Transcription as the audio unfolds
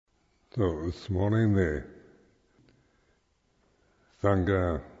So this morning the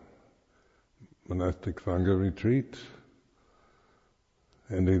Sangha, monastic Sangha retreat,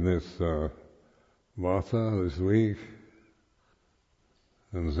 ending this Vasa this week.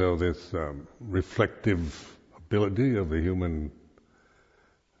 And so this reflective ability of the human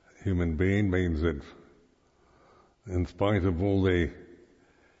being means that in spite of all the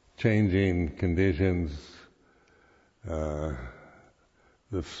changing conditions,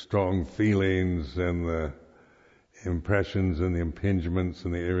 the strong feelings and the impressions and the impingements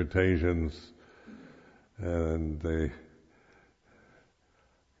and the irritations and the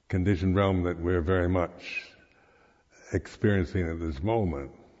conditioned realm that we're very much experiencing at this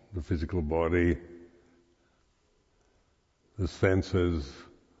moment, the physical body, the senses,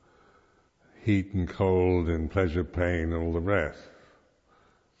 heat and cold and pleasure, pain, and all the rest.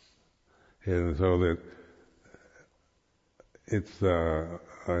 And so that it's,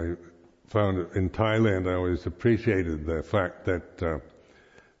 I found in Thailand, I always appreciated the fact that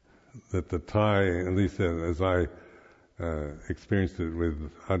the Thai, at least as I experienced it with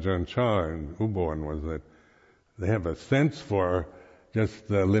Ajahn Chah and Ubon, was that they have a sense for just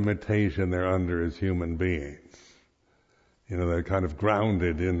the limitation they're under as human beings. You know, they're kind of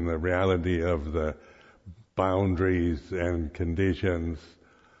grounded in the reality of the boundaries and conditions,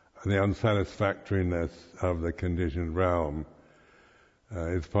 the unsatisfactoriness of the conditioned realm.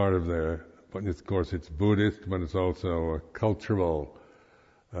 It's part of their, but of course it's Buddhist, but it's also a cultural,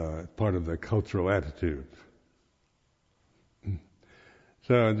 part of the cultural attitude.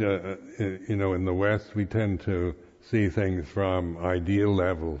 So, you know, in the West we tend to see things from ideal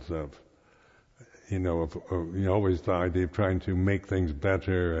levels of, you know, always the idea of trying to make things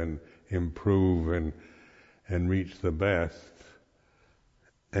better and improve and reach the best,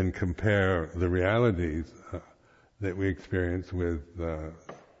 and compare the realities that we experience with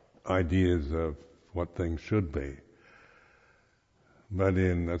ideas of what things should be. But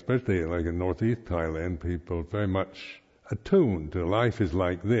especially like in northeast Thailand, people very much attuned to life is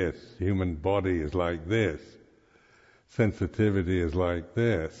like this, human body is like this, sensitivity is like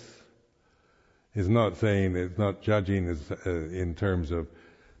this. It's not saying, it's not judging in terms of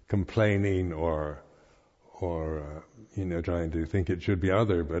complaining or you know, trying to think it should be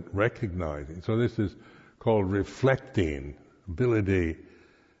other, but recognizing. So this is called reflecting, ability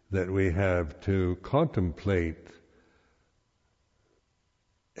that we have to contemplate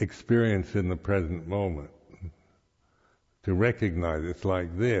experience in the present moment, to recognize it's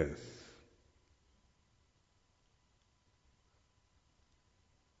like this.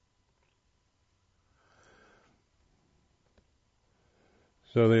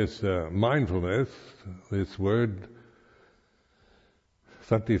 So this mindfulness, this word,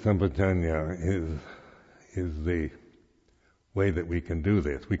 sati sampajanya, is the way that we can do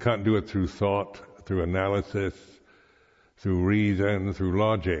this. We can't do it through thought, through analysis, through reason, through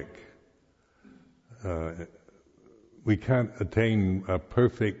logic. We can't attain a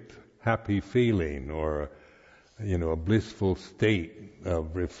perfect happy feeling or, you know, a blissful state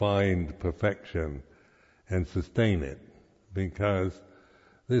of refined perfection and sustain it, because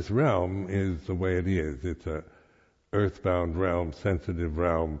this realm is the way it is. It's a earthbound realm, sensitive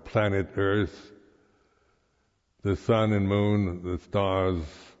realm, planet Earth, the sun and moon, the stars,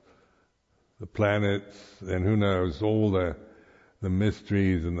 the planets, and who knows, all the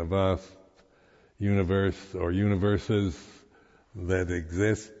mysteries in the vast universe or universes that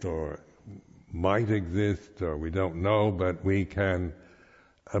exist or might exist, or we don't know, but we can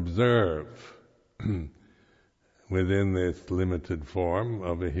observe within this limited form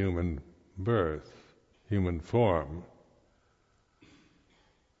of a human birth, human form.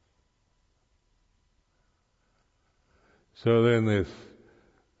 So then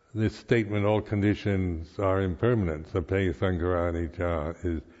this statement, all conditions are impermanent, sabbhe sankhara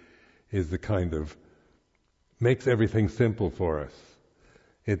anicca, is the kind of, makes everything simple for us.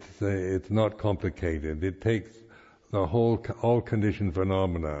 It's not complicated. It takes the all conditioned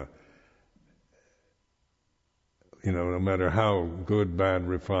phenomena, you know, no matter how good, bad,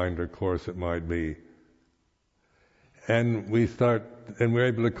 refined or coarse it might be, and we're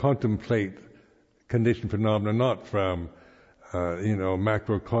able to contemplate conditioned phenomena not from you know,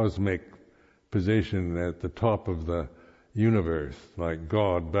 macrocosmic position at the top of the universe like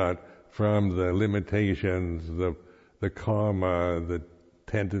God, but from the limitations, the karma, the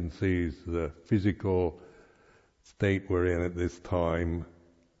tendencies, the physical state we're in at this time.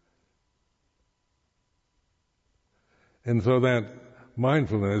 And so that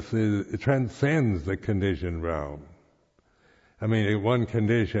mindfulness it transcends the conditioned realm. I mean, one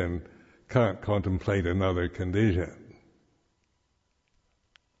condition can't contemplate another condition.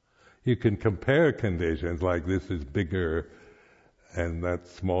 You can compare conditions like this is bigger and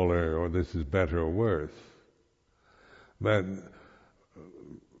that's smaller, or this is better or worse. But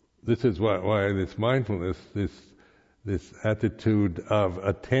this is why this mindfulness, this attitude of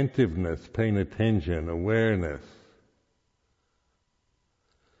attentiveness, paying attention, awareness,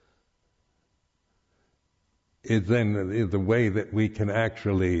 is then the way that we can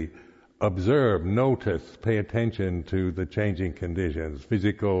actually observe, notice, pay attention to the changing conditions,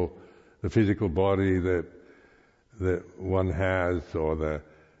 the physical body that one has, or the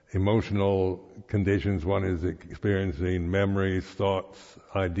emotional conditions one is experiencing, memories, thoughts,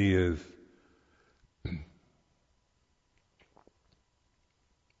 ideas.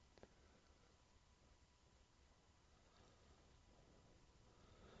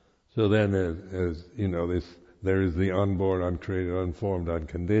 So then, as you know, there is the unborn, uncreated, unformed,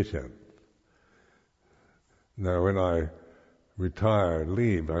 unconditioned. Now, when I retire,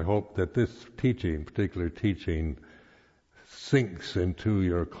 leave, I hope that this teaching, particular teaching, sinks into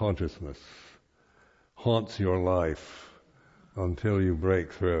your consciousness, haunts your life until you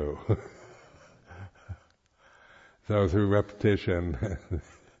break through. So through repetition,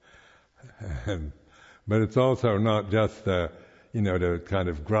 but it's also not just to kind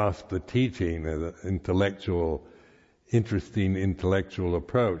of grasp the teaching as an interesting intellectual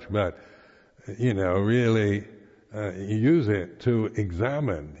approach, but really use it to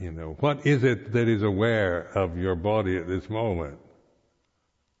examine, what is it that is aware of your body at this moment?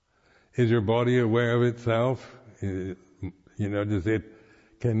 Is your body aware of itself? Can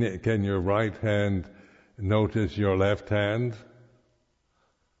your right hand notice your left hand?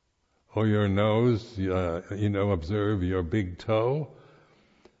 Or your nose, observe your big toe?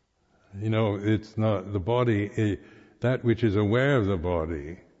 It's not the body, that which is aware of the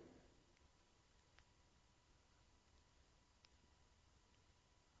body.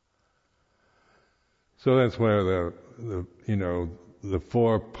 So that's where the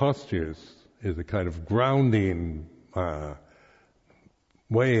four postures is a kind of grounding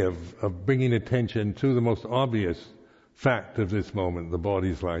way of bringing attention to the most obvious fact of this moment. The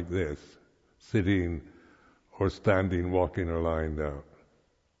body's like this, sitting or standing, walking or lying down.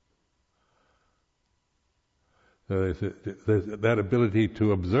 So there's that ability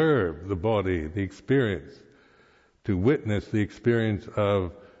to observe the body, the experience, to witness the experience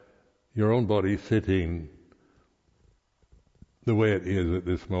of your own body sitting the way it is at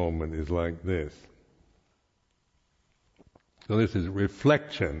this moment is like this. So this is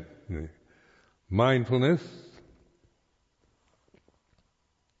reflection, mindfulness,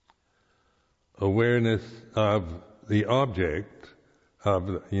 awareness of the object,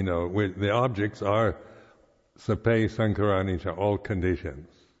 the objects are sape sankhara anicca, all conditions.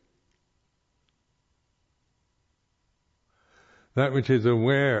 That which is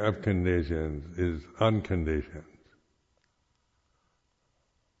aware of conditions is unconditioned.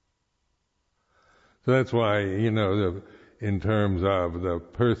 So that's why, in terms of the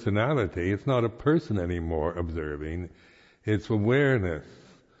personality, it's not a person anymore observing, it's awareness.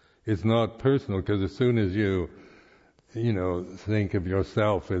 It's not personal, because as soon as you think of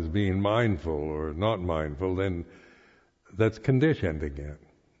yourself as being mindful or not mindful, then that's conditioned again.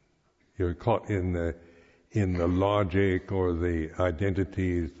 You're caught in the logic or the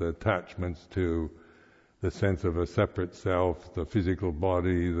identities, the attachments to the sense of a separate self, the physical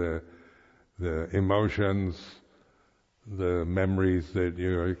body, the emotions, the memories that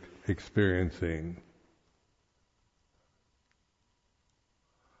you're experiencing.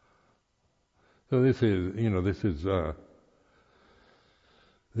 So this is the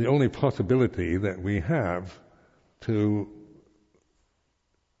only possibility that we have to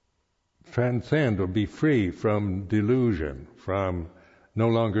transcend or be free from delusion, from no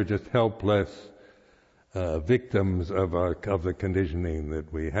longer just helpless victims of the conditioning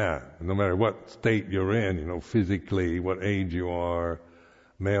that we have. No matter what state you're in, physically, what age you are,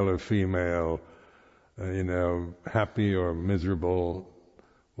 male or female, happy or miserable,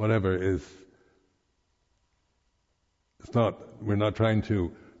 whatever is. We're not trying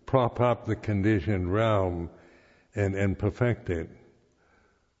to prop up the conditioned realm and perfect it,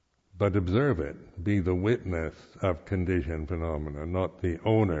 but observe it, be the witness of conditioned phenomena, not the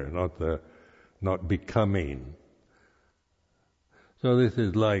owner, not becoming. So this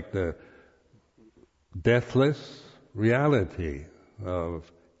is like the deathless reality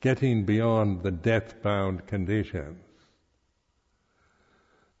of getting beyond the death-bound conditions.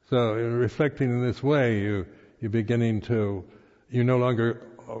 So reflecting in this way, you're no longer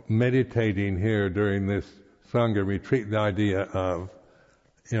meditating here during this Sangha retreat, the idea of,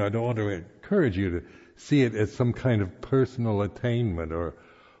 I don't want to encourage you to see it as some kind of personal attainment or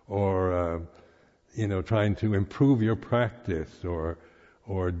or trying to improve your practice,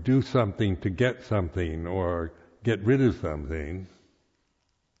 or do something to get something, or get rid of something.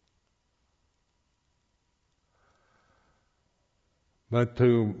 But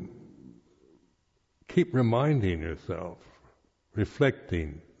to keep reminding yourself,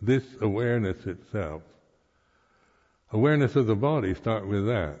 reflecting this awareness itself. Awareness of the body, start with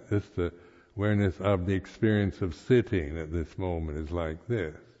that. Just the awareness of the experience of sitting at this moment is like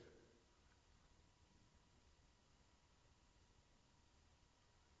this.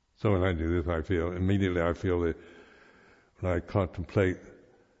 So when I do this, I feel that when I contemplate,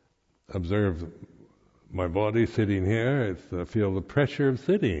 observe my body sitting here, I feel the pressure of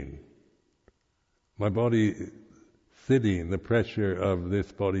sitting. My body sitting, the pressure of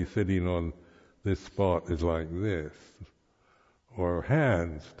this body sitting on this spot is like this. Or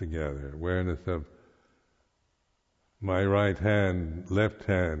hands together, awareness of my right hand, left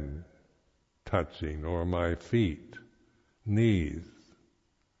hand touching, or my feet, knees.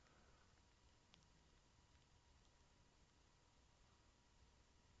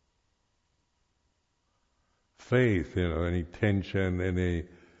 Face, any tension, any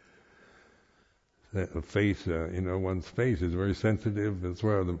face, one's face is very sensitive. That's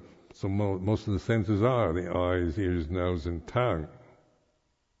where most of the senses are, the eyes, ears, nose, and tongue.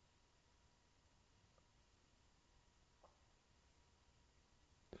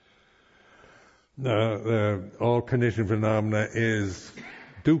 Now, all conditioned phenomena is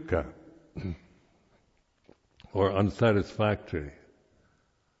dukkha, or unsatisfactory.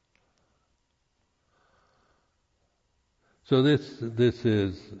 So this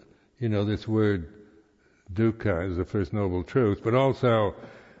is, this word dukkha is the First Noble Truth, but also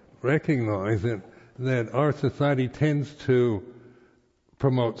recognize that our society tends to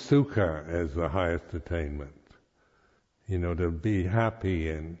promote sukha as the highest attainment. To be happy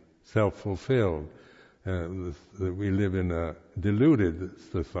and self-fulfilled. We live in a deluded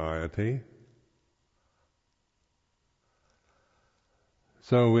society.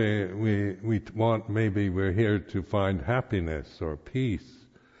 So we want, maybe we're here to find happiness or peace.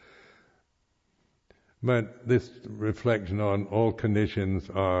 But this reflection on all conditions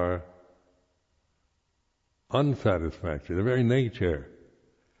are unsatisfactory. The very nature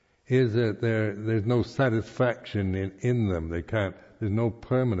is that there's no satisfaction in them. There's no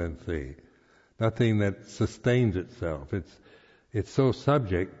permanency. Nothing that sustains itself. It's so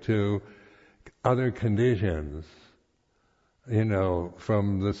subject to other conditions.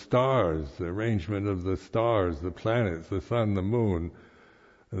 From the stars, the arrangement of the stars, the planets, the sun, the moon,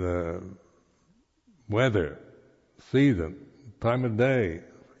 the weather, season, time of day,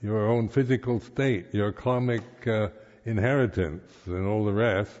 your own physical state, your karmic inheritance, and all the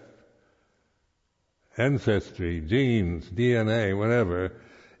rest, ancestry, genes, DNA, whatever.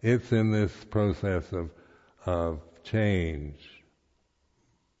 It's in this process of change,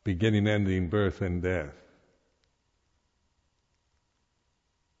 beginning, ending, birth, and death.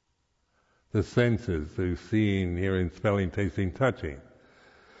 The senses, through seeing, hearing, smelling, tasting, touching.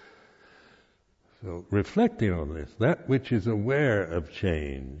 So reflecting on this, that which is aware of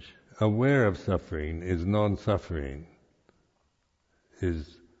change, aware of suffering, is non-suffering,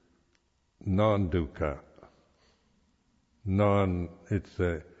 is non-dukkha.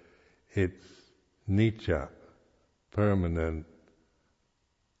 It's nitya, permanent,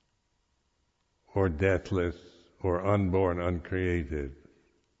 or deathless, or unborn, uncreated.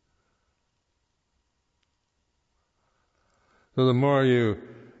 So the more you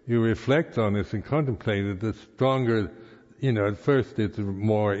reflect on this and contemplate it, the stronger, at first it's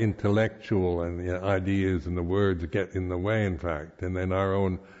more intellectual, and the ideas and the words get in the way, in fact, and then our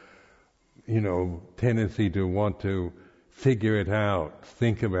own, tendency to want to figure it out,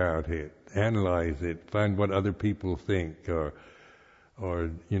 think about it, analyze it, find what other people think, or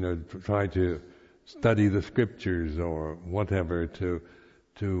try to study the scriptures or whatever to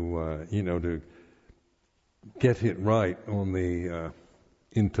get it right on the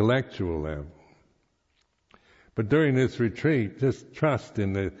intellectual level. But during this retreat, just trust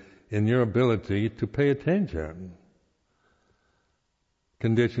in your ability to pay attention.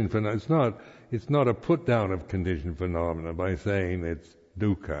 Conditioned phenomena. It's not a put down of conditioned phenomena by saying it's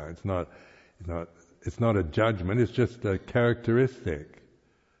dukkha. It's not a judgment. It's just a characteristic.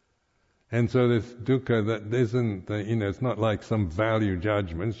 And so this dukkha, that isn't, it's not like some value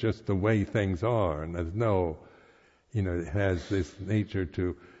judgment. It's just the way things are, and there's no, it has this nature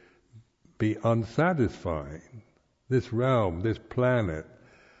to be unsatisfying. This realm, this planet,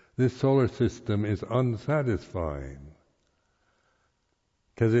 this solar system is unsatisfying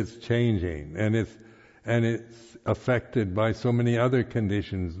because it's changing, and and it's affected by so many other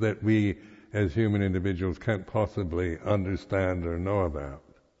conditions that we as human individuals can't possibly understand or know about.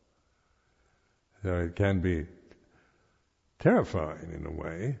 So it can be terrifying in a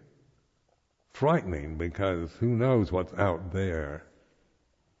way, frightening, because who knows what's out there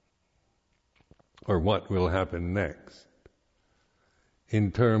or what will happen next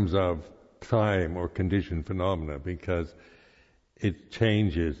in terms of time or condition phenomena, because it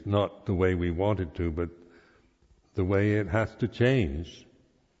changes not the way we want it to, but the way it has to change.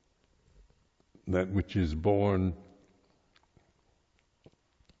 That which is born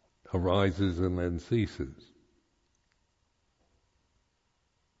arises and then ceases.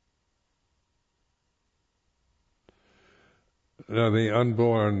 Now, the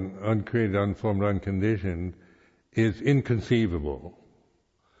unborn, uncreated, unformed, unconditioned is inconceivable.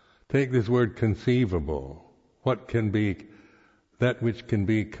 Take this word conceivable. What can be, that which can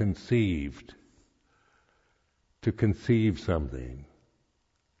be conceived? To conceive something.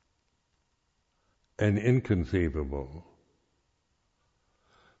 And inconceivable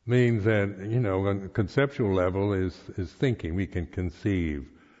means that, on a conceptual level is thinking. We can conceive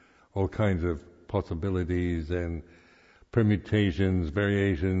all kinds of possibilities and permutations,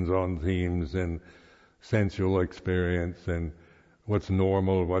 variations on themes and sensual experience and what's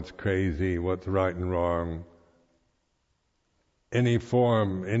normal, what's crazy, what's right and wrong. Any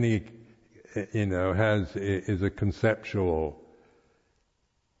form, is a conceptual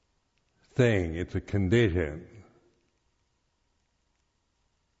thing. It's a condition.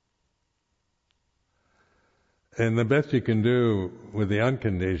 And the best you can do with the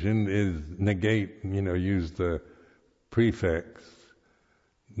unconditioned is negate, use the prefix,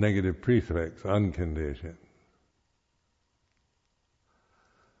 negative prefix, unconditioned.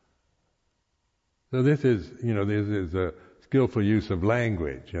 So this is a skillful use of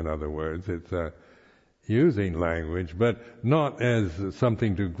language, in other words. It's using language, but not as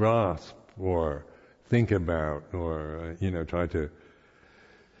something to grasp or think about or, try to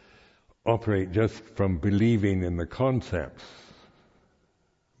operate just from believing in the concepts.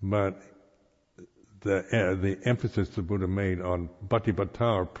 But the emphasis the Buddha made on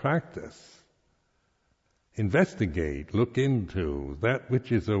Patipattā, practice, investigate, look into that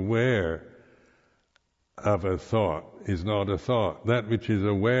which is aware of a thought is not a thought. That which is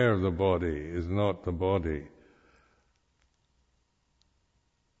aware of the body is not the body.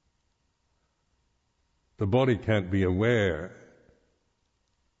 The body can't be aware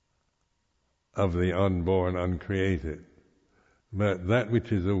of the unborn, uncreated. But that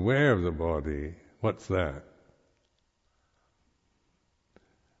which is aware of the body, what's that?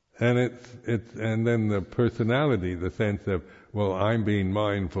 And and then the personality, the sense of, well, I'm being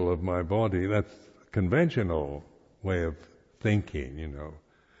mindful of my body, that's conventional way of thinking,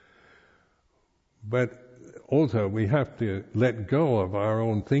 But also we have to let go of our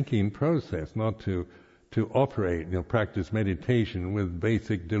own thinking process, not to operate, practice meditation with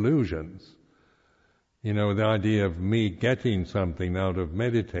basic delusions. The idea of me getting something out of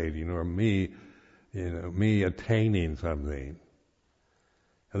meditating, or me attaining something.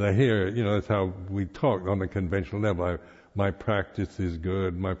 And I hear, that's how we talk on a conventional level. My practice is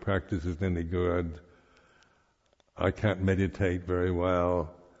good, my practice isn't any good, I can't meditate very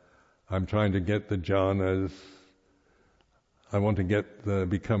well, I'm trying to get the jhanas, I want to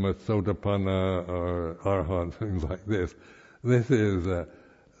become a Sotapanna or Arhat, things like this. This is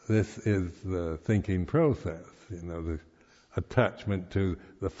the thinking process, the attachment to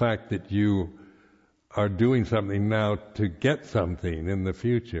the fact that you are doing something now to get something in the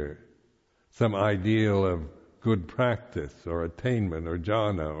future, some ideal of good practice or attainment or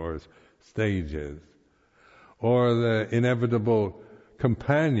jhana or stages, or the inevitable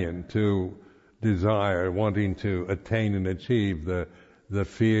companion to desire, wanting to attain and achieve, the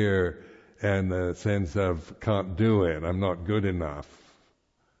fear and the sense of can't do it, I'm not good enough,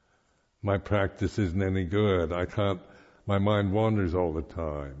 my practice isn't any good, my mind wanders all the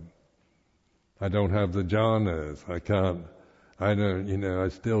time, I don't have the jhanas, I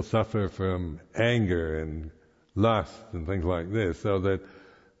still suffer from anger and lust and things like this, so that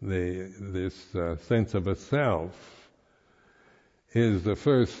this sense of a self is the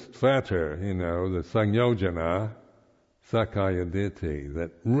first fetter, the Sangyojana, Sakkaya Ditthi,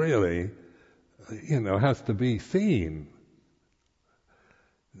 that really, has to be seen.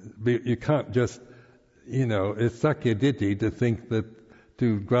 You can't just, it's Sakkaya Ditthi to think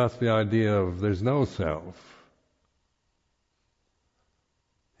to grasp the idea of there's no self.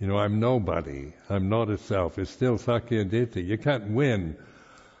 I'm nobody, I'm not a self, it's still Sakkaya Ditthi. You can't win.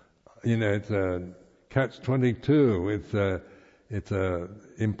 It's a catch-22, it's a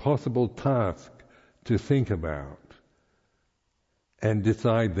impossible task to think about and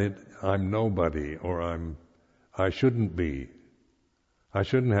decide that I'm nobody, or I shouldn't be. I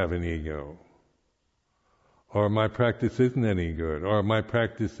shouldn't have an ego. Or my practice isn't any good. Or my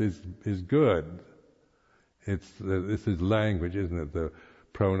practice is good. This is language, isn't it? The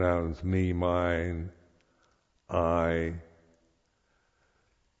pronouns me, mine, I,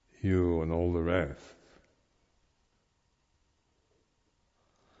 you, and all the rest.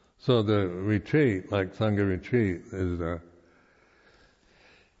 So the retreat, like Sangha retreat,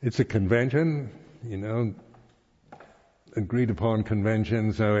 it's a convention, agreed upon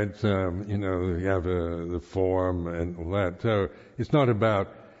convention. So it's you have the form and all that. So it's not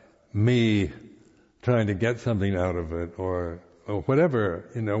about me trying to get something out of it, or whatever,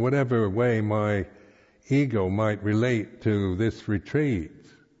 whatever way my ego might relate to this retreat.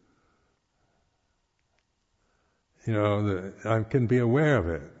 I can be aware of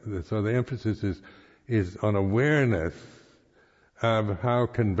it. So the emphasis is on awareness of how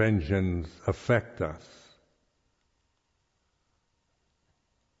conventions affect us.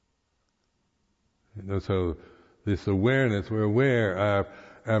 So this awareness, we're aware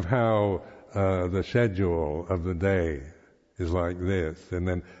of how the schedule of the day is like this,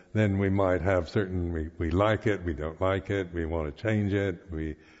 and then we might have certain, we like it, we don't like it, we want to change it,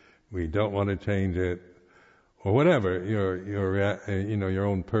 we don't want to change it, or whatever your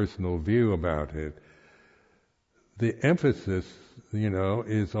own personal view about it. The emphasis,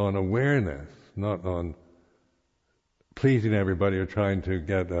 is on awareness, not on pleasing everybody or trying to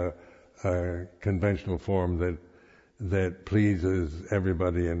get a conventional form that pleases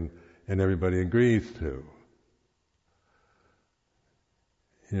everybody and everybody agrees to.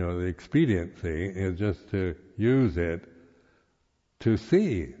 The expediency is just to use it to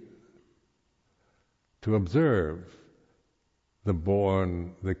see, to observe the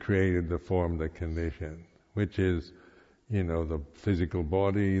born, the created, the form, the condition, which is, the physical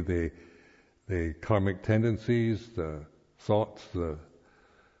body, the karmic tendencies, the thoughts, the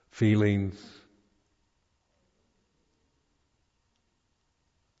feelings,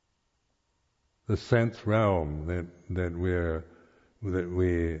 the sense realm that we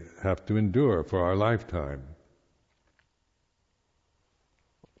have to endure for our lifetime.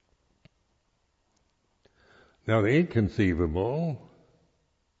 Now the inconceivable,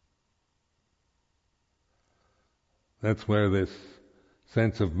 that's where this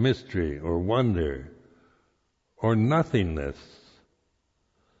sense of mystery or wonder or nothingness,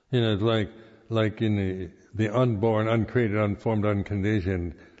 it's like in the unborn, uncreated, unformed,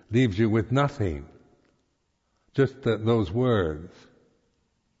 unconditioned, leaves you with nothing. Just those words.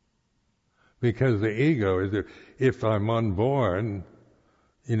 Because the ego is, if I'm unborn,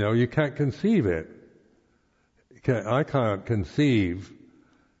 you can't conceive it. I can't conceive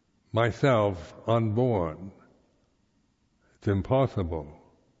myself unborn. It's impossible.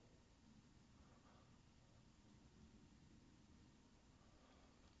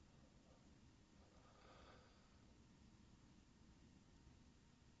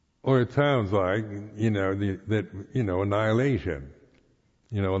 Or it sounds like, annihilation.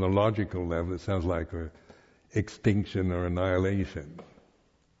 On a logical level, it sounds like extinction or annihilation.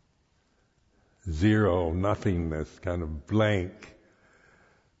 Zero, nothingness, kind of blank,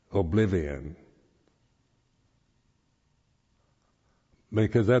 oblivion.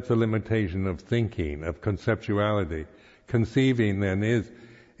 Because that's a limitation of thinking, of conceptuality. Conceiving then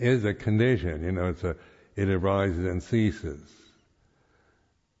is a condition, it arises and ceases.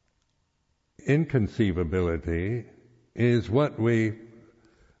 Inconceivability is what we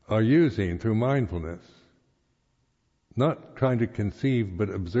are using through mindfulness. Not trying to conceive, but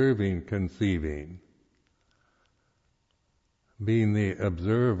observing conceiving. Being the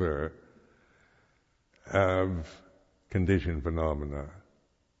observer of conditioned phenomena.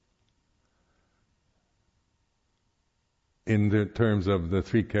 In the terms of the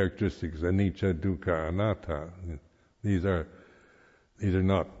three characteristics, anicca, dukkha, anatta. These are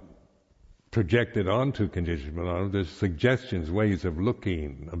not projected onto conditioned phenomena. There's suggestions, ways of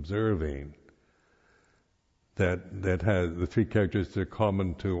looking, observing, that has the three characteristics are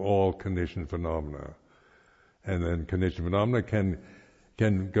common to all conditioned phenomena. And then conditioned phenomena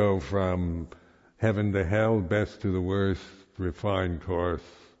can go from heaven to hell, best to the worst, refined coarse,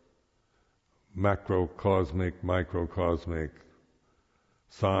 macrocosmic, microcosmic,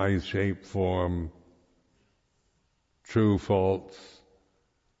 size, shape, form, true, false,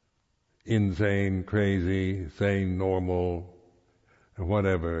 insane, crazy, sane, normal, and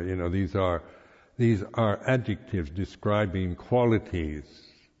whatever. These are adjectives describing qualities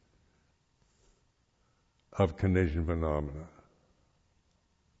of conditioned phenomena.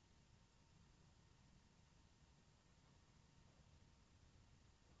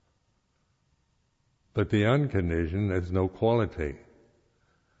 But the unconditioned has no quality,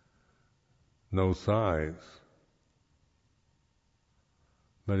 no size.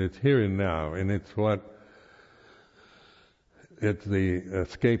 But it's here and now, and it's the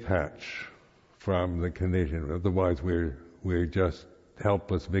escape hatch from the condition. Otherwise we're just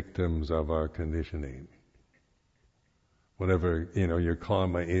helpless victims of our conditioning. Whatever, your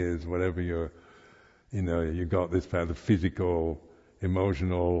karma is, whatever you got this kind of physical,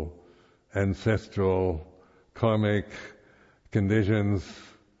 emotional, ancestral, karmic conditions,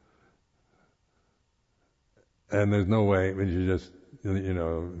 and there's no way, you just,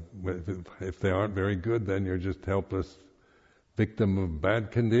 if they aren't very good, then you're just helpless victim of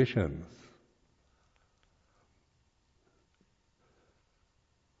bad conditions.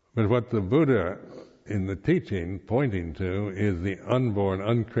 But what the Buddha in the teaching pointing to is the unborn,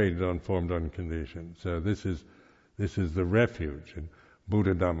 uncreated, unformed, unconditioned. So this is the refuge in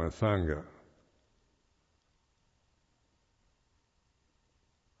Buddha Dhamma Sangha.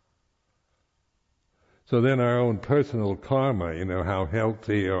 So then our own personal karma, how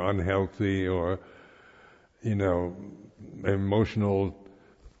healthy or unhealthy or emotional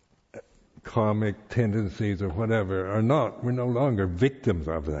karmic tendencies or whatever we're no longer victims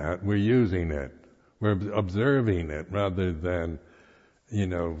of that. We're using it. We're observing it rather than,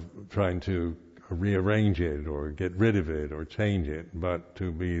 trying to rearrange it or get rid of it or change it, but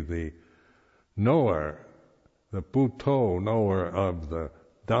to be the knower, the Buddho, knower of the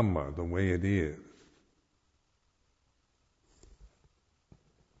Dhamma, the way it is.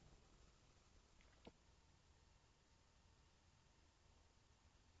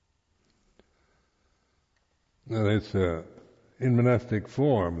 Now it's in monastic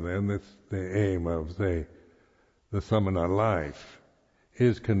form, then that's the aim of, say, the samana life,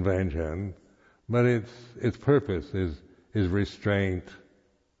 is convention, but its purpose is restraint,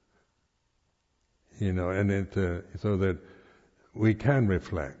 and it so that we can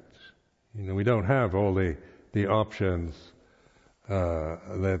reflect. We don't have all the options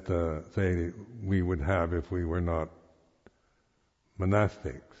that say we would have if we were not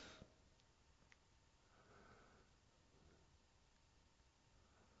monastics.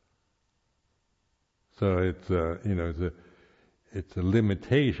 So it's a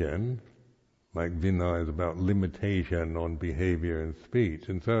limitation, like Vinaya is about limitation on behavior and speech,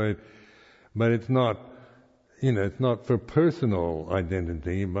 and so but it's not, it's not for personal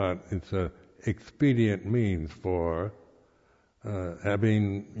identity, but it's a expedient means for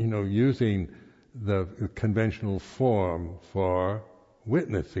using the conventional form for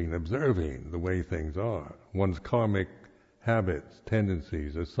witnessing, observing the way things are, one's karmic habits,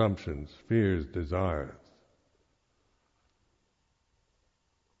 tendencies, assumptions, fears, desires.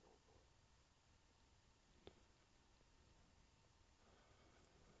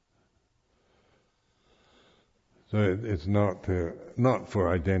 So it's not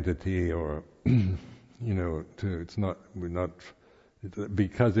for identity or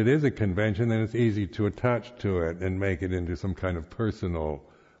because it is a convention, then it's easy to attach to it and make it into some kind of personal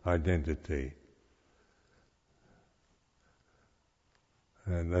identity.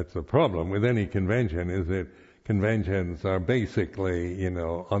 And that's the problem with any convention, is that conventions are basically,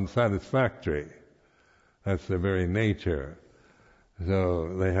 unsatisfactory. That's their very nature.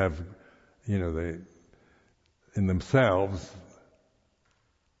 So they have, they, in themselves,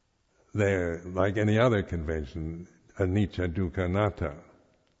 they're like any other convention, anicca, dukkha, anatta.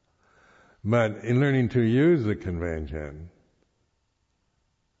 But in learning to use the convention,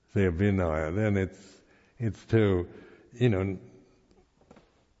 say a Vinaya, then it's to,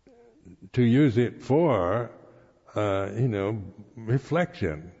 to use it for,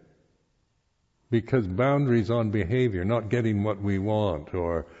 reflection. Because boundaries on behavior, not getting what we want,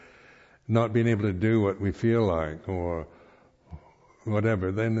 or not being able to do what we feel like, or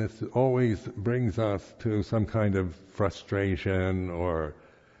whatever, then this always brings us to some kind of frustration or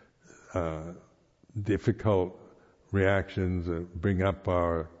difficult reactions that bring up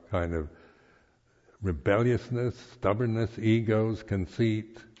our kind of rebelliousness, stubbornness, egos,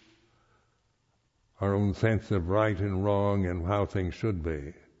 conceit, our own sense of right and wrong and how things should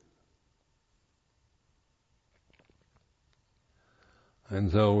be. And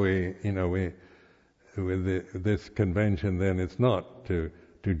so with this convention, then it's not to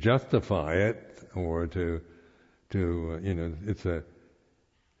justify it or to it's a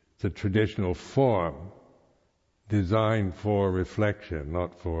traditional form designed for reflection,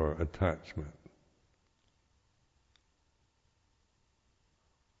 not for attachment.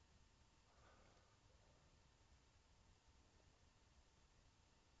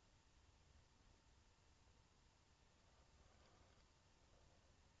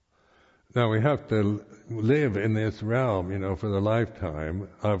 Now we have to live in this realm, for the lifetime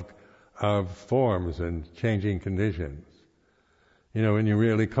of forms and changing conditions. When you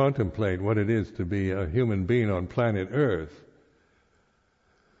really contemplate what it is to be a human being on planet Earth,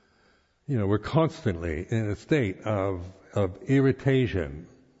 we're constantly in a state of irritation,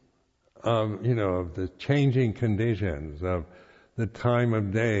 of the changing conditions, of the time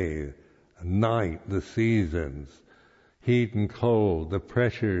of day, night, the seasons, heat and cold, the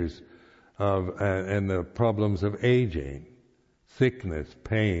pressures and the problems of aging, sickness,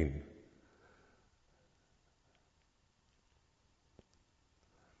 pain.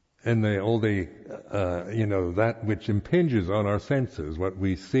 And that which impinges on our senses, what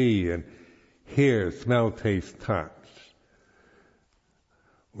we see and hear, smell, taste, touch.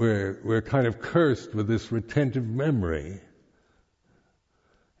 We're kind of cursed with this retentive memory.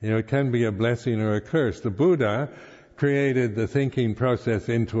 It can be a blessing or a curse. The Buddha created the thinking process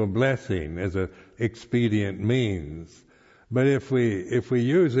into a blessing as an expedient means. But if we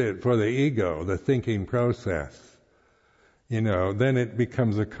use it for the ego, the thinking process, then it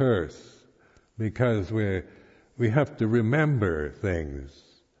becomes a curse, because we have to remember things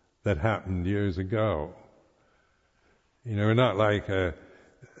that happened years ago. We're not like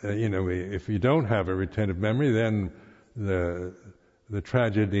if you don't have a retentive memory, then the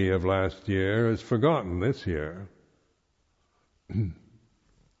tragedy of last year is forgotten this year.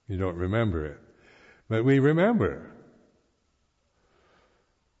 You don't remember it. But we remember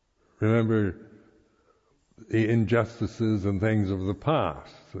the injustices and things of the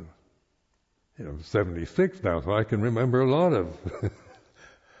past. 76 now, so I can remember a lot of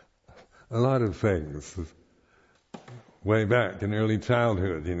things way back in early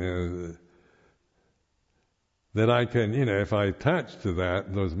childhood, that I can, if I attach to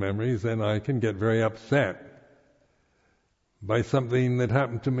those memories, then I can get very upset by something that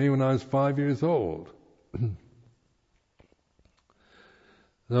happened to me when I was 5 years old.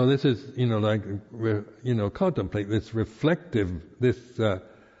 So this is, contemplate this reflective, this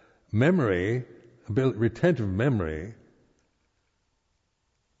memory, retentive memory,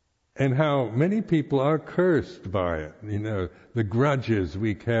 and how many people are cursed by it. The grudges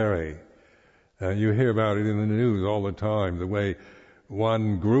we carry. You hear about it in the news all the time, the way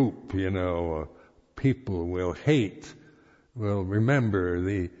one group, people will remember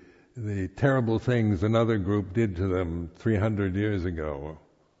the terrible things another group did to them 300 years ago.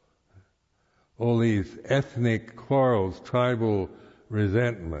 All these ethnic quarrels, tribal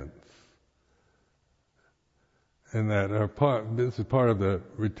resentments, and this is part of the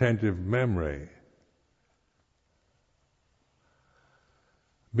retentive memory.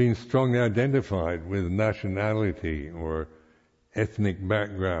 Being strongly identified with nationality or ethnic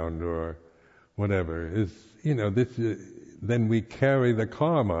background or whatever is, then we carry the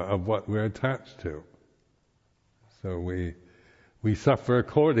karma of what we're attached to. So we suffer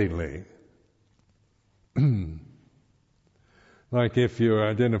accordingly. Like if you're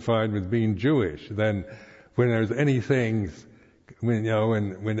identified with being Jewish, then when there's anything,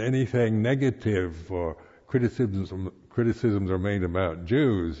 when anything negative or criticisms are made about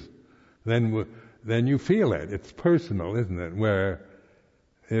Jews, then you feel it. It's personal, isn't it? Where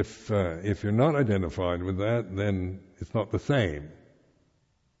if you're not identified with that, then it's not the same.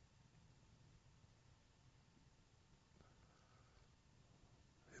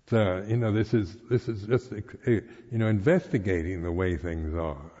 This is just investigating the way things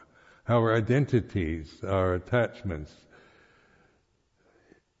are, how our identities, our attachments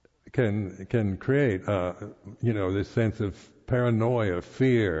can create this sense of paranoia,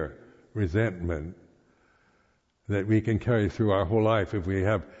 fear, resentment that we can carry through our whole life if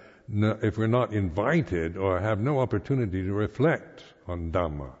we're not invited or have no opportunity to reflect on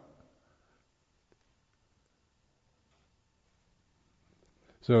Dhamma.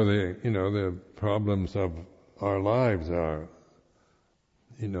 So the problems of our lives are,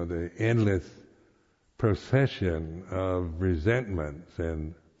 the endless procession of resentments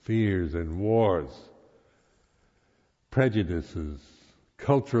and fears and wars, prejudices,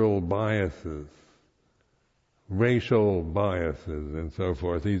 cultural biases, racial biases, and so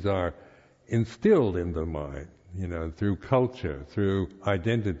forth. These are instilled in the mind, through culture, through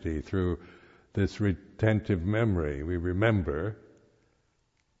identity, through this retentive memory. We remember.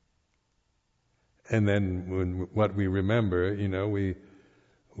 And then when what we remember,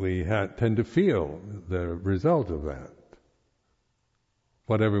 we tend to feel the result of that.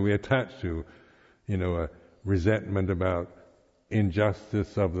 Whatever we attach to, a resentment about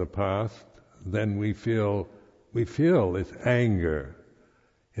injustice of the past, then we feel this anger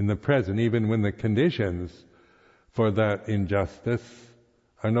in the present, even when the conditions for that injustice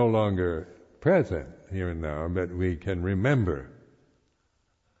are no longer present here and now, but we can remember.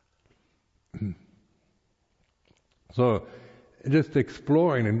 So, just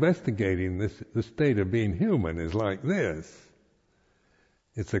exploring, investigating the state of being human is like this.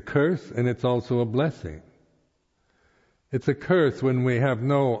 It's a curse and it's also a blessing. It's a curse when we have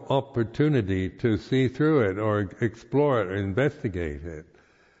no opportunity to see through it or explore it or investigate it.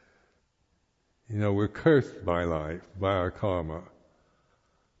 You know, we're cursed by life, by our karma.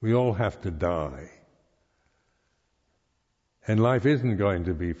 We all have to die. And life isn't going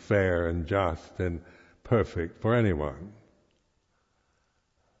to be fair and just and perfect for anyone.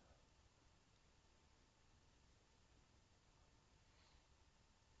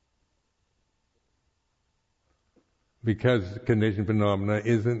 Because conditioned phenomena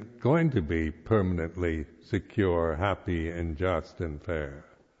isn't going to be permanently secure, happy and just and fair.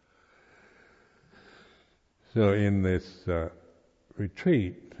 So in this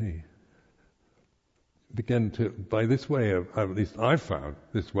retreat, he began to, by this way of, at least I've found,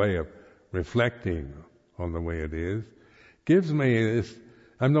 this way of reflecting on the way it is, gives me this,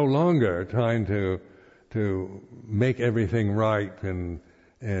 I'm no longer trying to make everything right and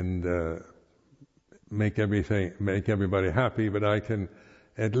make everybody happy, but I can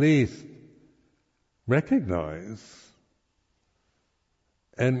at least recognize.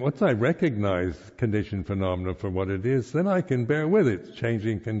 And once I recognize conditioned phenomena for what it is, then I can bear with its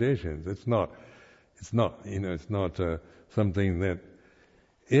changing conditions. It's not something that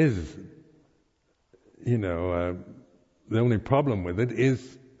is, the only problem with it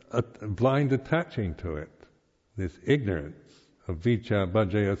is a blind attaching to it, this ignorance of vicca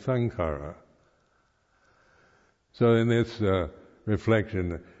bhajaya sankhara. So in this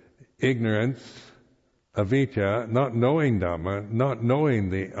reflection, ignorance, avijja, not knowing Dhamma, not knowing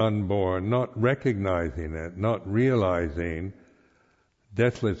the unborn, not recognizing it, not realizing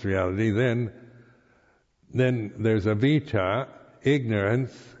deathless reality, then there's avijja,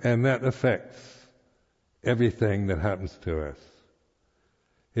 ignorance, and that affects everything that happens to us.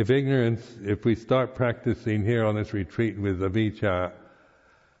 If we start practicing here on this retreat with avijja,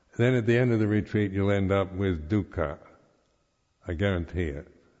 then at the end of the retreat you'll end up with dukkha. I guarantee it.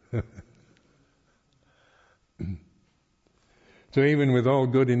 So even with all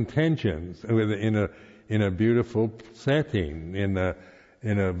good intentions, in a beautiful setting, in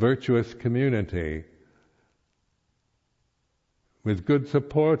a virtuous community, with good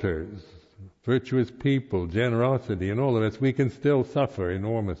supporters, virtuous people, generosity, and all of this, we can still suffer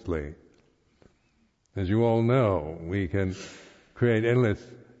enormously. As you all know, we can create endless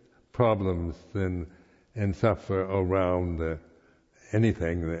problems and suffer around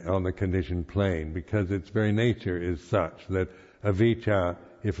anything on the conditioned plane, because its very nature is such that avijja,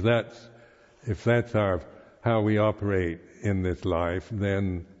 if that's how we operate in this life,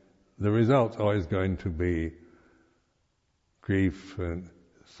 then the result's always going to be grief and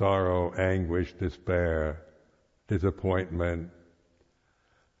sorrow, anguish, despair, disappointment,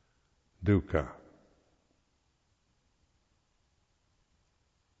 dukkha.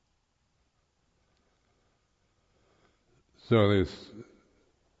 So this,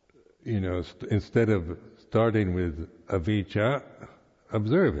 instead of starting with avijja,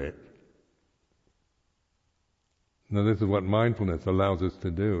 observe it. Now this is what mindfulness allows us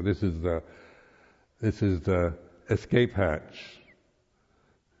to do. This is the escape hatch.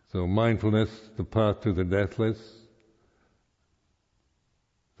 So mindfulness, the path to the deathless,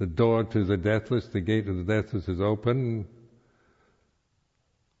 the door to the deathless, the gate of the deathless is open.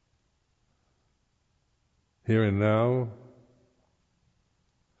 Here and now.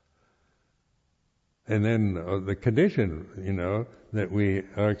 And then the condition, that we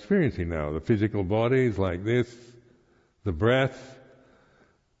are experiencing now. The physical body is like this, the breath,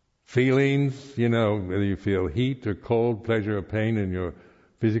 feelings, whether you feel heat or cold, pleasure or pain in your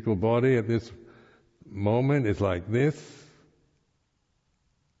physical body at this moment is like this.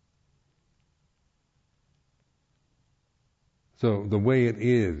 So the way it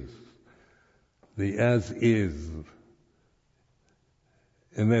is, the as is.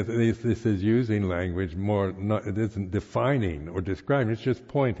 And this is using language more, it isn't defining or describing, it's just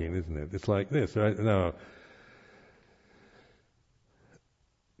pointing, isn't it? It's like this, right? Now,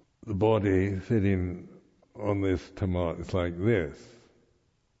 the body sitting on this tamat, it's like this.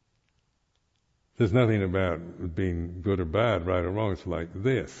 There's nothing about being good or bad, right or wrong, it's like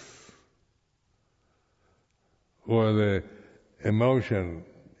this. Or the emotion,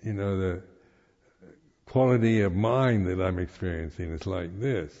 the quality of mind that I'm experiencing is like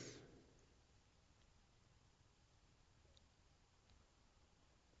this.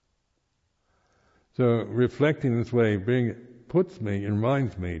 So reflecting this way,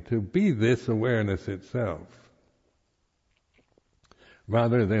 reminds me to be this awareness itself,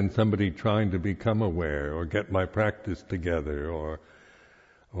 rather than somebody trying to become aware or get my practice together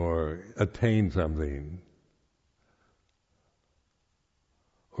or attain something,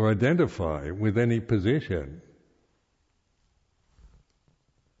 or identify with any position.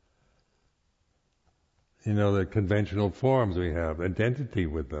 The conventional forms we have, identity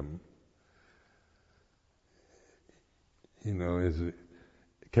with them,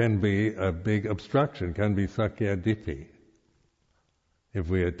 can be a big obstruction, can be sakya ditthi, if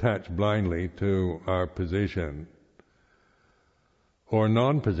we attach blindly to our position or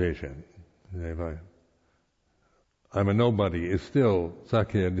non-position. If I'm a nobody, is still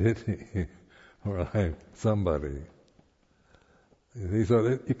sakya ditthi, or I'm somebody.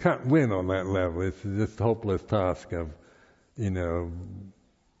 So you can't win on that level. It's just a hopeless task of,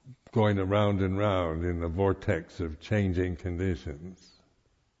 going around and round in the vortex of changing conditions.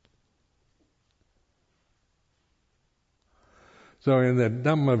 So in the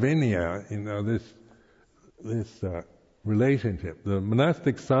Dhamma Vinaya, this relationship, the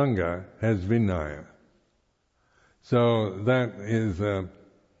monastic Sangha has Vinaya. So that is, and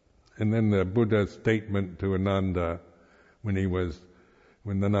then the Buddha's statement to Ananda, when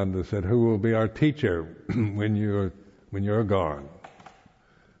Ananda said, "Who will be our teacher when you're gone?"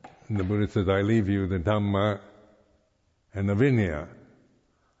 And the Buddha says, "I leave you the Dhamma and the Vinaya."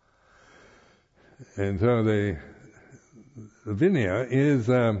 And so the Vinaya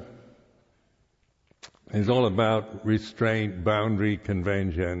is all about restraint, boundary,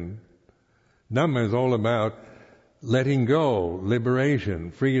 convention. Dhamma is all about letting go,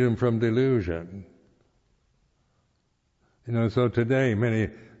 liberation, freedom from delusion. So today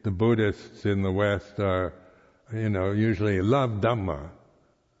the Buddhists in the West are, usually love Dhamma.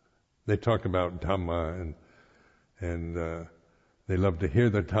 They talk about Dhamma and they love to hear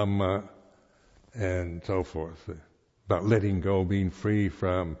the Dhamma and so forth. About letting go, being free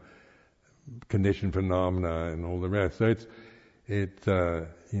from conditioned phenomena and all the rest. So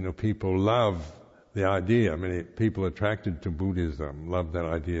people love the idea. Many people attracted to Buddhism love that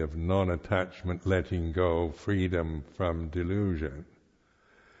idea of non-attachment, letting go, freedom from delusion.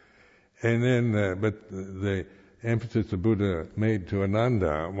 And then, but the emphasis the Buddha made to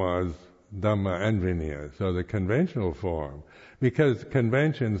Ananda was Dhamma and Vinaya, so the conventional form, because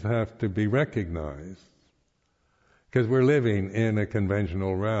conventions have to be recognized. Because we're living in a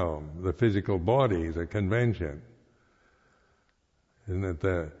conventional realm. The physical body is a convention. And that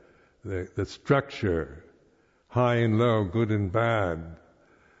the structure, high and low, good and bad,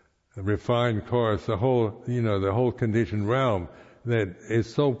 refined, coarse, the whole conditioned realm that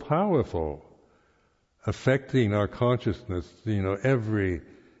is so powerful, affecting our consciousness, every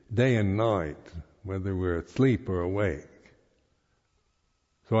day and night, whether we're asleep or awake.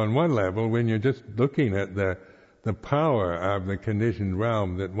 So on one level, when you're just looking at the power of the conditioned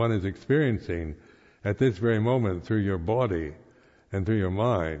realm that one is experiencing at this very moment through your body and through your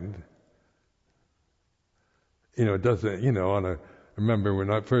mind, it doesn't, I remember when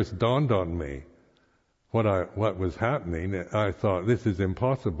it first dawned on me what was happening, I thought, this is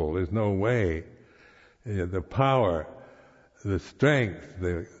impossible, there's no way. The power, the strength,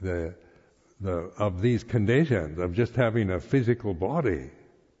 of these conditions, of just having a physical body,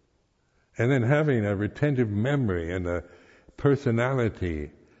 and then having a retentive memory and a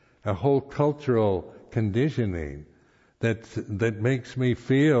personality, a whole cultural conditioning that makes me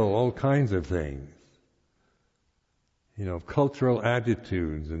feel all kinds of things. Cultural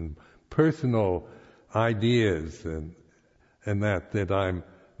attitudes and personal ideas and that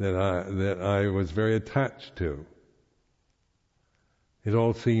I was very attached to. It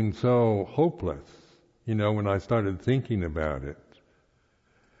all seemed so hopeless, when I started thinking about it.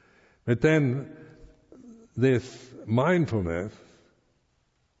 But then this mindfulness,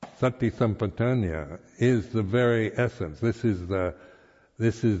 sati sampajanya, is the very essence. This is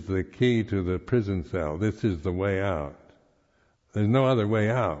the key to the prison cell. This is the way out. There's no other way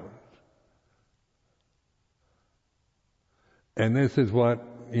out. And this is what,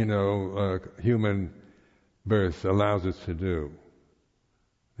 human birth allows us to do.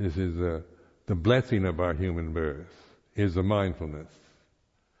 This is the blessing of our human birth, is the mindfulness.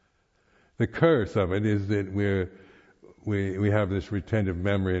 The curse of it is that we have this retentive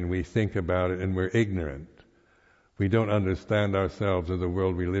memory and we think about it and we're ignorant. We don't understand ourselves or the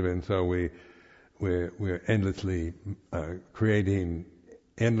world we live in, so we're endlessly creating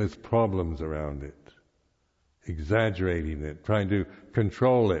endless problems around it, exaggerating it, trying to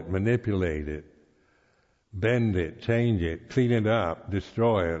control it, manipulate it, bend it, change it, clean it up,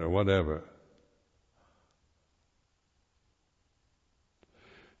 destroy it, or whatever.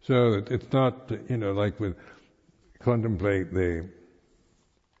 So it's not, like with contemplate the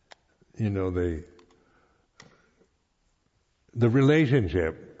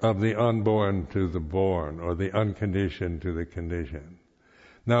relationship of the unborn to the born, or the unconditioned to the conditioned.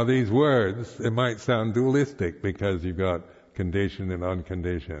 Now these words, it might sound dualistic because you've got conditioned and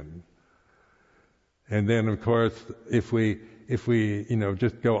unconditioned. And then of course, if we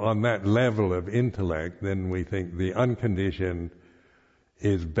just go on that level of intellect, then we think the unconditioned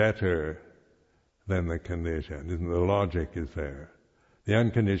is better than the conditioned. The logic is there. The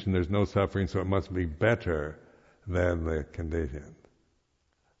unconditioned, there's no suffering, so it must be better than the conditioned.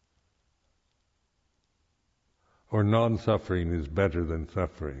 Or non-suffering is better than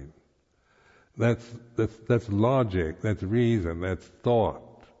suffering. That's logic, that's reason, that's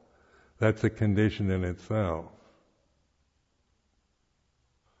thought. That's a condition in itself.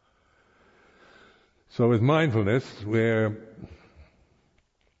 So with mindfulness, we're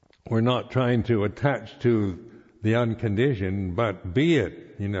not trying to attach to the unconditioned, but be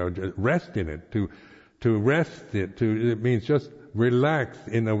it, rest in it. To rest it means just relax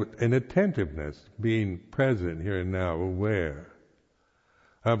in attentiveness, being present here and now, aware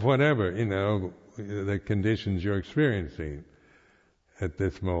of whatever, the conditions you're experiencing at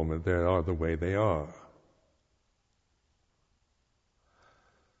this moment. They are the way they are.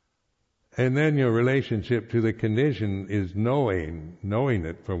 And then your relationship to the condition is knowing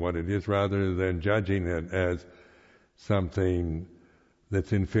it for what it is, rather than judging it as something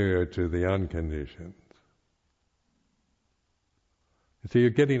that's inferior to the unconditioned. So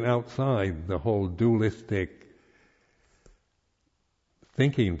you're getting outside the whole dualistic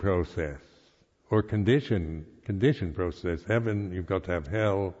thinking process, or condition process. Heaven, you've got to have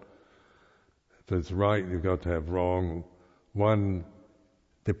hell. If it's right, you've got to have wrong. One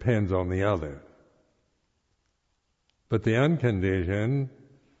depends on the other. But the unconditioned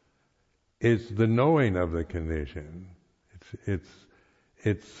is the knowing of the condition.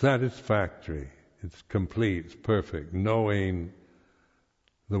 It's satisfactory. It's complete. It's perfect. Knowing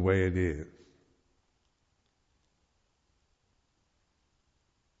the way it is.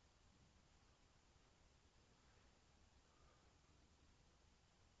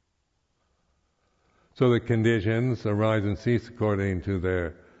 So the conditions arise and cease according to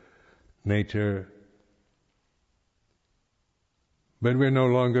their nature, but we're no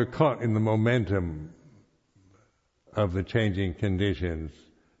longer caught in the momentum of the changing conditions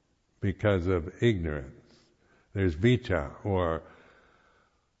because of ignorance. There's vicca, or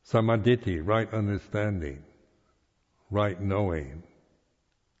samadhi, right understanding, right knowing,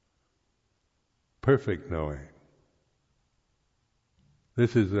 perfect knowing.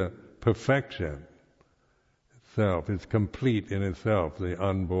 This is a perfection itself. It's complete in itself, the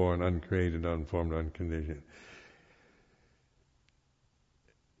unborn, uncreated, unformed, unconditioned.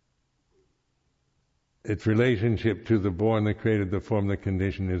 Its relationship to the born, the created, the formed, the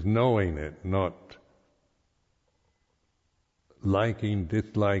conditioned is knowing it, not liking,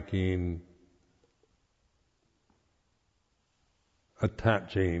 disliking,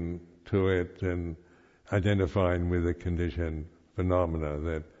 attaching to it and identifying with the conditioned phenomena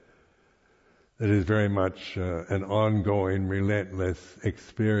that is very much an ongoing, relentless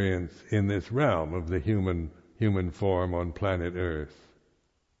experience in this realm of the human form on planet Earth.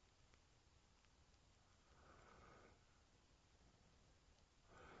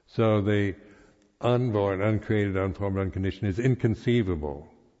 So the unborn, uncreated, unformed, unconditioned is inconceivable.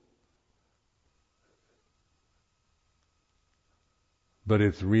 But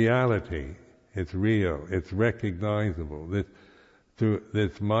it's reality, it's real, it's recognizable. Through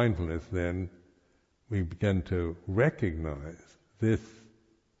this mindfulness then, we begin to recognize this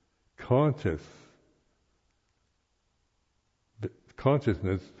consciousness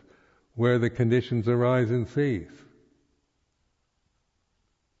where the conditions arise and cease.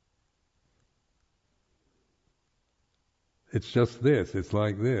 It's just this, it's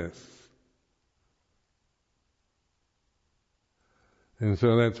like this. And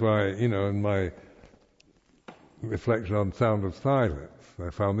so that's why, in my reflection on Sound of Silence, I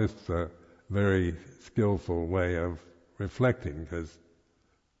found this a very skillful way of reflecting, because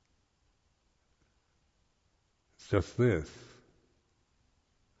it's just this.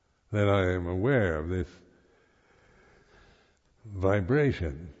 That I am aware of this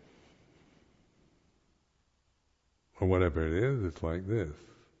vibration. Or whatever it is, it's like this.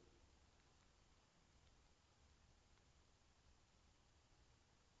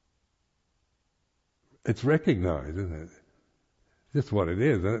 It's recognized, isn't it? Just what it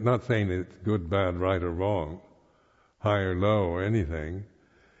is. I'm not saying it's good, bad, right or wrong, high or low or anything.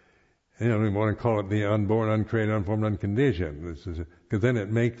 We want to call it the unborn, uncreated, unformed, unconditioned. Because then it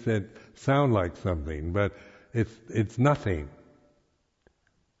makes it sound like something, but it's nothing.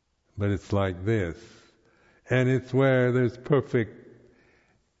 But it's like this. And it's where there's perfect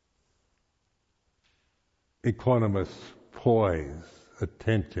equanimous poise,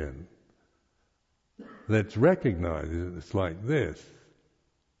 attention, that's recognized. It's like this.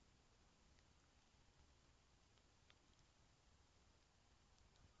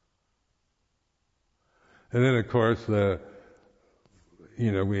 And then, of course,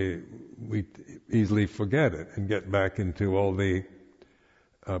 we easily forget it and get back into all the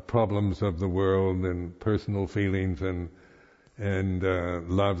problems of the world and personal feelings and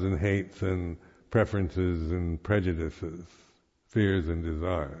loves and hates and preferences and prejudices, fears and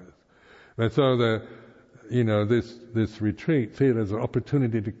desires. And so this retreat, see it as an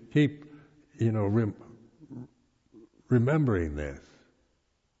opportunity to keep, remembering this.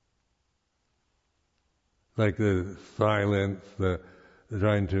 Like the silence, the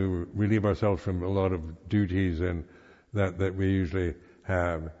trying to relieve ourselves from a lot of duties and that we usually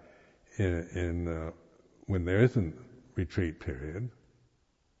have in when there isn't retreat period.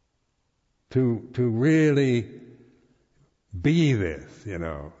 To really be this,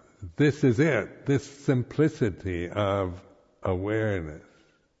 this is it. This simplicity of awareness.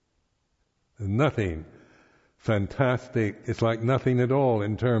 Nothing fantastic. It's like nothing at all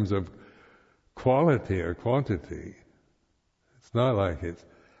in terms of quality or quantity. It's not like it's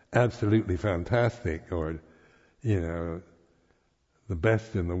absolutely fantastic or, the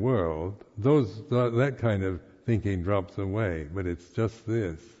best in the world. That kind of thinking drops away, but it's just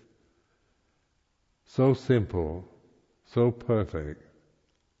this. So simple, so perfect.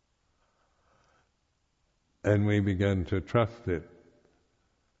 And we begin to trust it,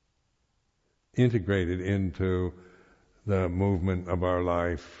 integrate it into the movement of our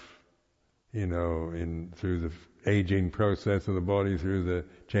life, through the aging process of the body, through the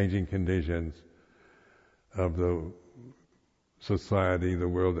changing conditions of the society, the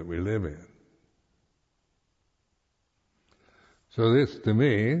world that we live in. So this, to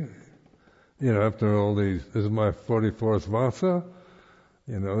me, after all these, this is my 44th Vasa,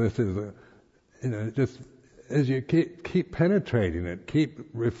 this is, just as you keep penetrating it, keep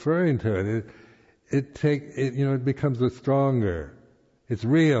referring to it, it becomes a stronger. It's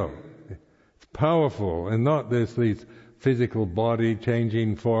real. Powerful, and not these physical body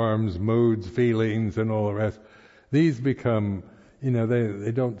changing forms, moods, feelings, and all the rest. These become,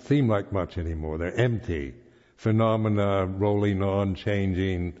 they don't seem like much anymore. They're empty phenomena, rolling on,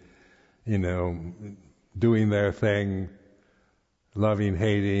 changing, doing their thing, loving,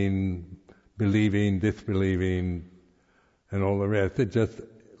 hating, believing, disbelieving, and all the rest. It's just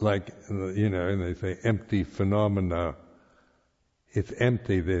like, and they say empty phenomena. It's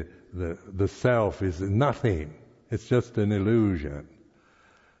empty. The self is nothing. It's just an illusion.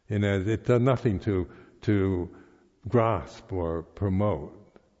 It's nothing to grasp or promote.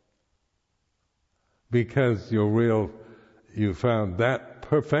 Because you found that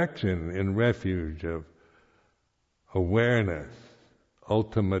perfection in refuge of awareness,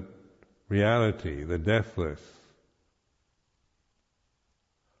 ultimate reality, the deathless.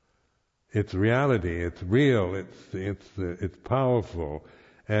 It's reality. It's real. It's powerful.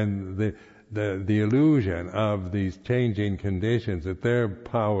 And the illusion of these changing conditions, that they're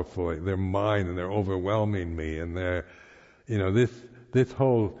powerful, they're mine, and they're overwhelming me, and they're, this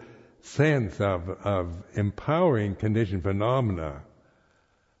whole sense of empowering conditioned phenomena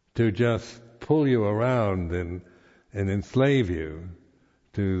to just pull you around and enslave you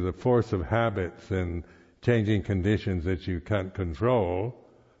to the force of habits and changing conditions that you can't control.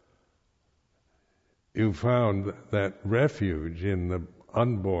 You found that refuge in the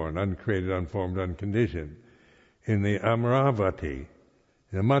unborn, uncreated, unformed, unconditioned, in the Amaravati,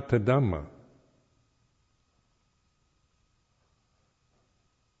 in the Mata Dhamma.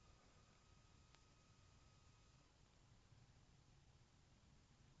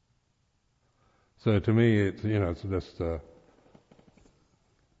 So to me, it's just a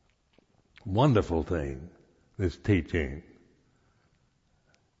wonderful thing, this teaching.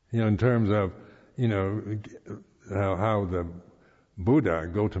 In terms of, how the Buddha,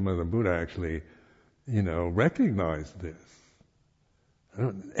 Gautama the Buddha, actually, recognized this.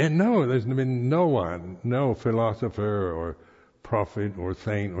 And no, there's been no one, no philosopher or prophet or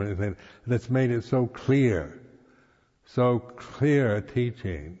saint or anything that's made it so clear a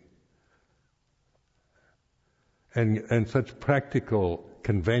teaching, and such practical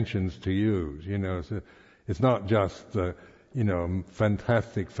conventions to use. So it's not just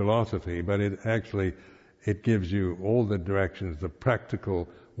fantastic philosophy, but it gives you all the directions, the practical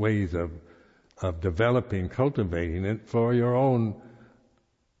ways of developing, cultivating it for your own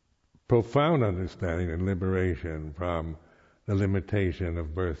profound understanding and liberation from the limitation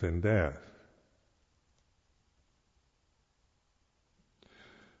of birth and death.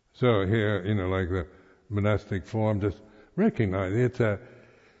 So here, like the monastic form, just recognize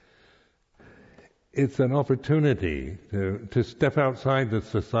it's an opportunity to step outside the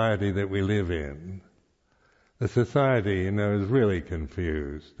society that we live in. The society, is really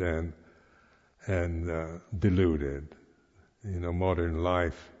confused and deluded. Modern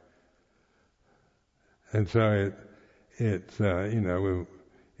life. And so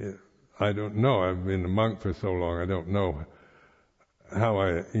I don't know. I've been a monk for so long. I don't know how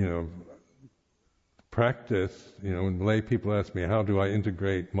I, practice. When lay people ask me, how do I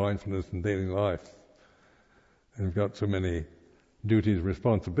integrate mindfulness in daily life? And I've got so many duties,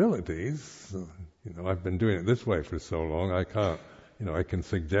 responsibilities. I've been doing it this way for so long. I can't. I can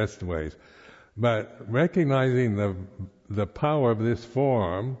suggest ways, but recognizing the power of this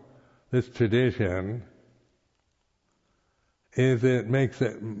form, this tradition, is it makes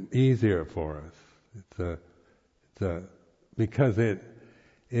it easier for us. Because it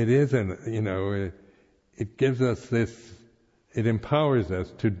isn't, it gives us this, it empowers us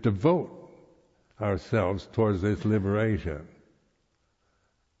to devote ourselves towards this liberation.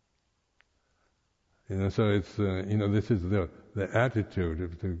 So it's, this is the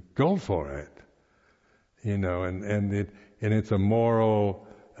attitude to go for it. And it's a moral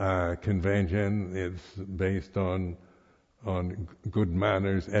convention. It's based on good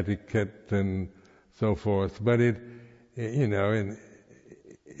manners, etiquette, and so forth. But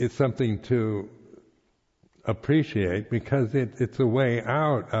it's something to appreciate because it's a way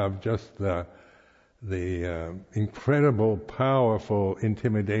out of just the incredible, powerful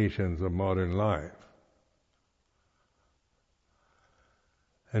intimidations of modern life,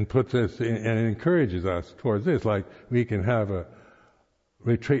 and puts us in, and encourages us towards this. Like we can have a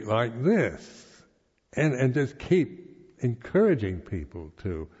retreat like this, and just keep encouraging people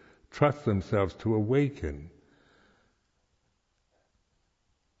to trust themselves to awaken,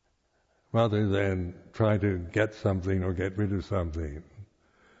 rather than try to get something or get rid of something.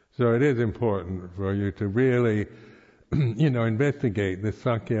 So it is important for you to really, investigate the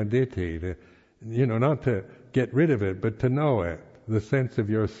Sakya Ditti, not to get rid of it, but to know it. The sense of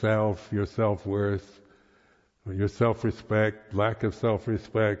yourself, your self-worth, your self-respect, lack of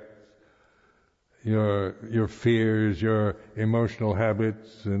self-respect, your fears, your emotional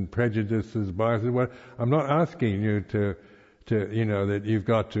habits and prejudices, biases. Well, I'm not asking you to that you've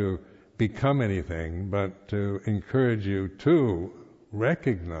got to become anything, but to encourage you to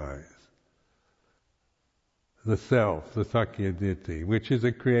recognize the self, the Sakya Ditti, which is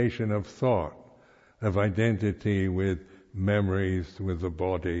a creation of thought, of identity with memories, with the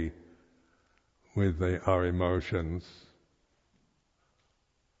body, with our emotions.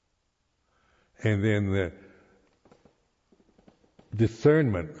 And then the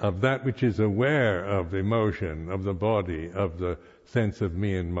discernment of that which is aware of emotion, of the body, of the sense of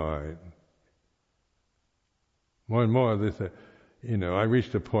me and mine. More and more this, I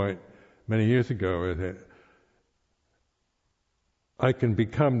reached a point many years ago that I can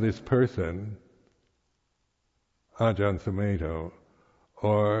become this person, Ajahn Sumedho,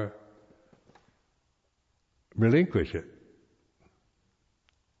 or relinquish it.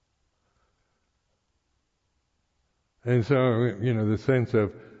 And so, the sense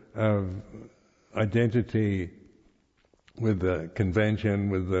of identity with the convention,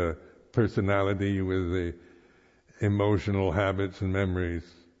 with the personality, with the emotional habits and memories,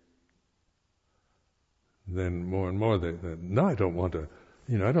 then more and more no, I don't want to,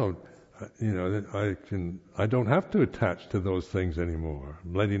 I don't have to attach to those things anymore.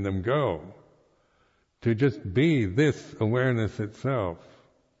 I'm letting them go. To just be this awareness itself.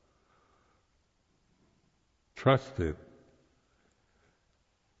 Trust it.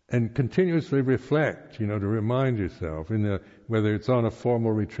 And continuously reflect, to remind yourself, whether it's on a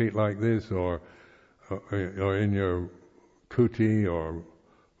formal retreat like this or in your kuti or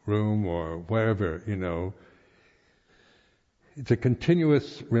room or wherever, it's a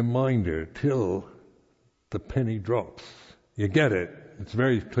continuous reminder till the penny drops. You get it. It's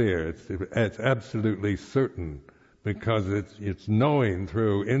very clear. It's absolutely certain because it's knowing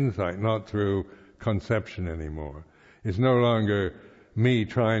through insight, not through conception anymore. It's no longer me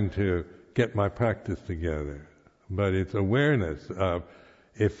trying to get my practice together, but it's awareness of,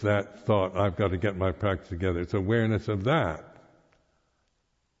 if that thought, I've got to get my practice together, it's awareness of that.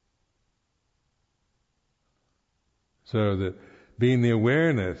 So that being the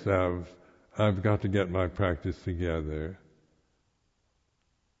awareness of, I've got to get my practice together,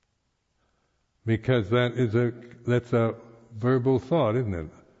 because that's a verbal thought, isn't it?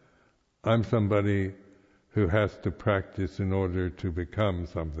 I'm somebody who has to practice in order to become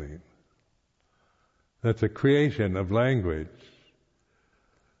something. That's a creation of language.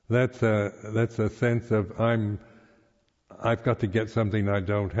 That's a sense of I've got to get something I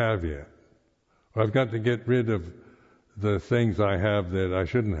don't have yet. Or I've got to get rid of the things I have that I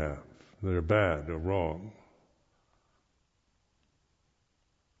shouldn't have, that are bad or wrong.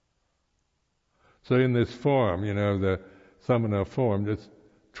 So in this form, the samana form, just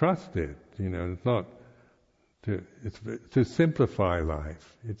trust it. It's not it's to simplify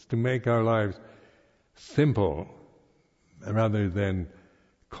life. It's to make our lives simple rather than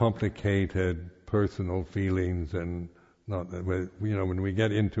complicated personal feelings, and not that when we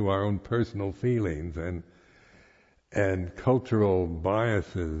get into our own personal feelings and cultural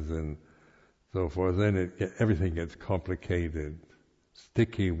biases and so forth, then everything gets complicated,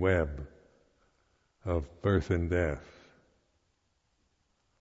 sticky web of birth and death.